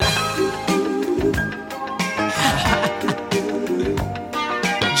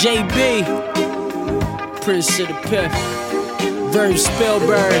JB, Prince of the Pip, Verb,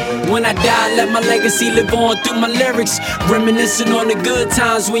 Spielberg. When I die, let my legacy live on through my lyrics, reminiscing on the good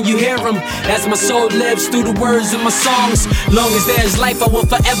times when you hear them, as my soul lives through the words of my songs. Long as there's life, I will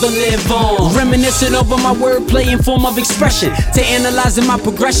forever live on. Reminiscing over my wordplay in form of expression, to analyzing my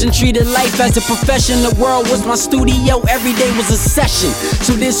progression, treated life as a profession. The world was my studio, every day was a session.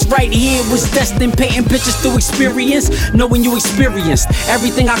 So this right here was destined, painting pictures through experience, knowing you experienced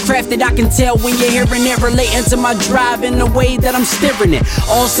everything I crafted. I can tell when you're hearing it, relating to my drive in the way that I'm steering it.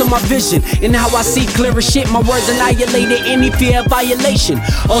 Also my vision and how I see clearer shit. My words annihilated any fear of violation,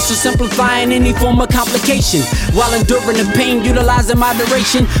 also simplifying any form of complication, while enduring the pain, utilizing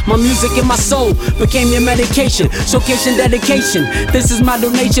moderation. My music and my soul became your medication, showcasing dedication. This is my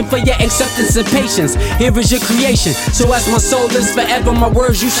donation for your acceptance and patience. Here is your creation, so as my soul lives forever, my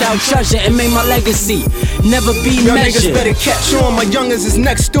words you shall treasure, and may my legacy never be Y'all measured. niggas better catch on, my youngers is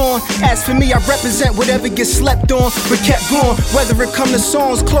next on. As for me, I represent whatever gets slept on, but kept going. Whether it come to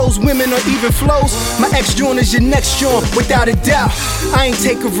songs, clothes, women, or even flows, my ex-joint is your next joint, without a doubt. I ain't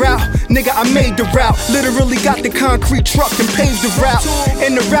take a route, nigga, I made the route. Literally got the concrete truck and paved the route.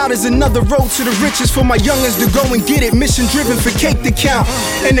 And the route is another road to the riches for my youngers to go and get it. Mission driven for cake to count.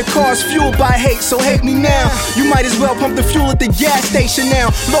 And the car's fueled by hate, so hate me now. You might as well pump the fuel at the gas station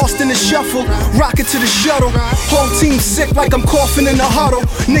now. Lost in the shuffle, rocket to the shuttle. Whole team sick like I'm coughing in the huddle.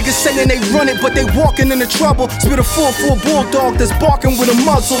 Niggas saying they run it, but they walking into trouble. Spit a 4-4 bulldog that's barking with a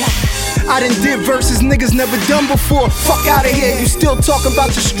muzzle. I done did verses niggas never done before. Fuck out of here, you still talking about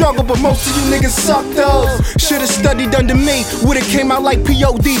your struggle, but most of you niggas suck those. Should've studied under me, would've came out like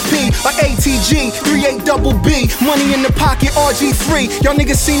PODP or ATG, 38 double B. Money in the pocket, RG3. Y'all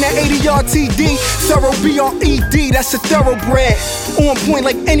niggas seen that 80-yard TD? Thorough BRED, that's a thoroughbred. On point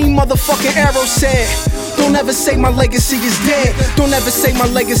like any motherfucking arrow said. Don't ever say my legacy is dead. Don't ever say my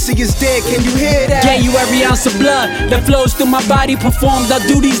legacy is dead. Can you hear that? Gave you every ounce of blood that flows through my body. Performed our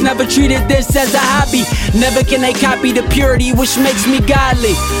duties, never treated this as a hobby. Never can they copy the purity which makes me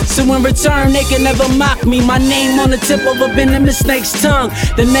godly. So in return, they can never mock me. My name on the tip of a venomous snake's tongue.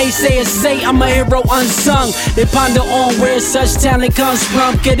 The naysayers say I'm a hero unsung. They ponder on where such talent comes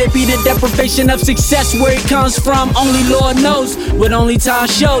from. Could it be the deprivation of success where it comes from? Only Lord knows, but only time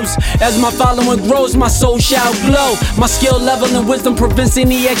shows. As my following grows, my soul shall glow. My skill level and wisdom prevents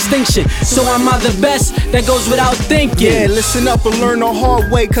any extinction. So am I the best? That goes without thinking. Yeah, listen up and learn the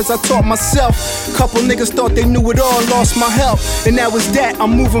hard way, cause I taught myself. Couple niggas thought they knew it all, lost my help. And that was that,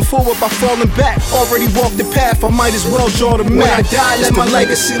 I'm moving forward by falling back. Already walked the path, I might as well draw the map. When I die, let my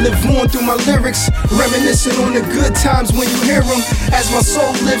legacy live on through my lyrics, reminiscing on the good times when you hear them, as my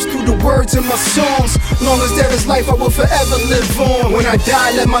soul lives through the words in my songs. Long as there is life, I will forever live on. When I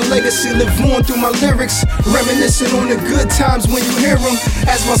die, let my legacy live on through my lyrics, reminiscing on the good times when you hear them,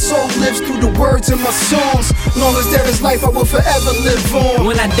 as my soul lives through the words in my songs. Long as there is life, I will forever live on.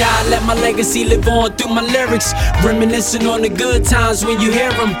 When I die, let my legacy live on through my lyrics, reminiscing on the good times when you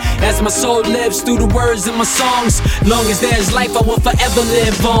hear them, as my soul lives through the words in my songs. Long as there is life, I will forever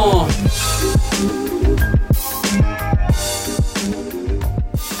live on.